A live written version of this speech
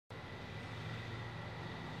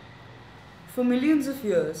For millions of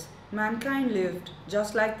years, mankind lived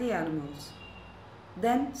just like the animals.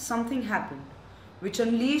 Then something happened which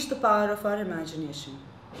unleashed the power of our imagination.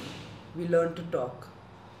 We learned to talk.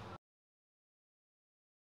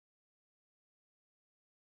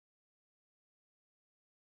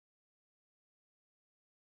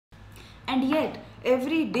 And yet,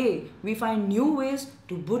 every day we find new ways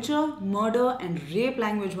to butcher, murder, and rape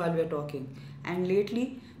language while we're talking. And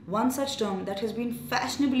lately, one such term that has been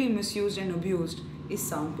fashionably misused and abused is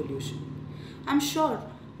sound pollution. I'm sure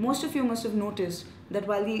most of you must have noticed that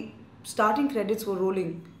while the starting credits were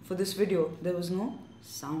rolling for this video, there was no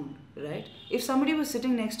sound, right? If somebody was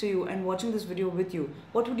sitting next to you and watching this video with you,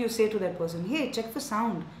 what would you say to that person? Hey, check for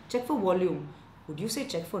sound, check for volume. Would you say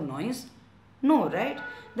check for noise? No, right?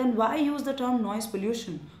 Then why use the term noise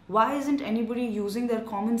pollution? Why isn't anybody using their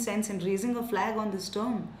common sense and raising a flag on this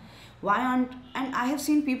term? Why aren't, and I have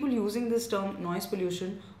seen people using this term noise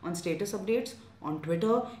pollution on status updates, on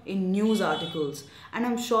Twitter, in news articles. And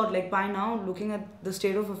I'm sure, like by now, looking at the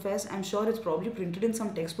state of affairs, I'm sure it's probably printed in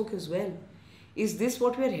some textbook as well. Is this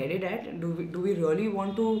what we're headed at? Do we really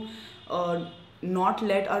want to not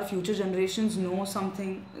let our future generations know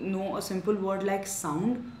a simple word like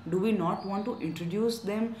sound? Do we not want to introduce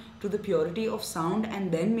them to the purity of sound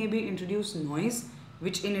and then maybe introduce noise,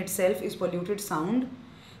 which in itself is polluted sound?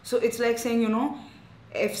 So it's like saying,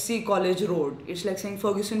 FC College Road. It's like saying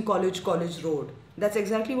Ferguson College Road. That's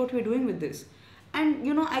exactly what we're doing with this. And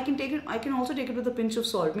I can also take it with a pinch of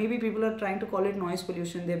salt. Maybe people are trying to call it noise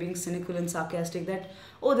pollution. They're being cynical and sarcastic that,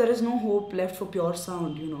 oh, there is no hope left for pure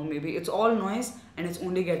sound. Maybe it's all noise and it's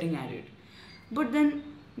only getting added. But then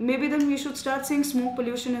maybe then we should start saying smoke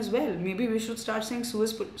pollution as well. Maybe we should start saying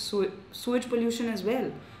sewage pollution as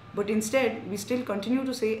well. But instead, we still continue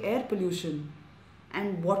to say air pollution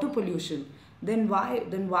and water pollution. Then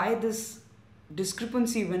why this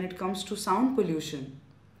discrepancy when it comes to sound pollution?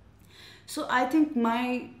 So I think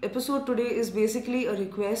my episode today is basically a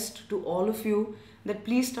request to all of you that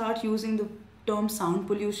please start using the term sound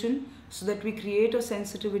pollution so that we create a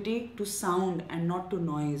sensitivity to sound and not to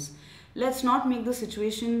noise. Let's not make the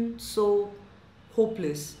situation so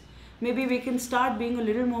hopeless. Maybe we can start being a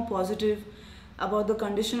little more positive about the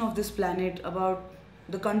condition of this planet, about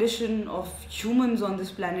the condition of humans on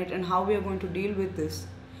this planet and how we are going to deal with this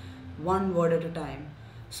one word at a time.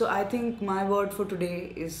 So I think my word for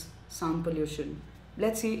today is sound pollution.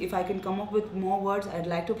 Let's see if I can come up with more words. I'd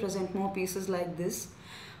like to present more pieces like this.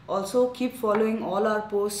 Also, keep following all our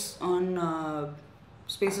posts on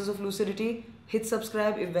Spaces of Lucidity. Hit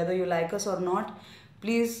subscribe if whether you like us or not.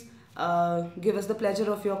 Please give us the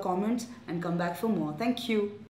pleasure of your comments and come back for more. Thank you.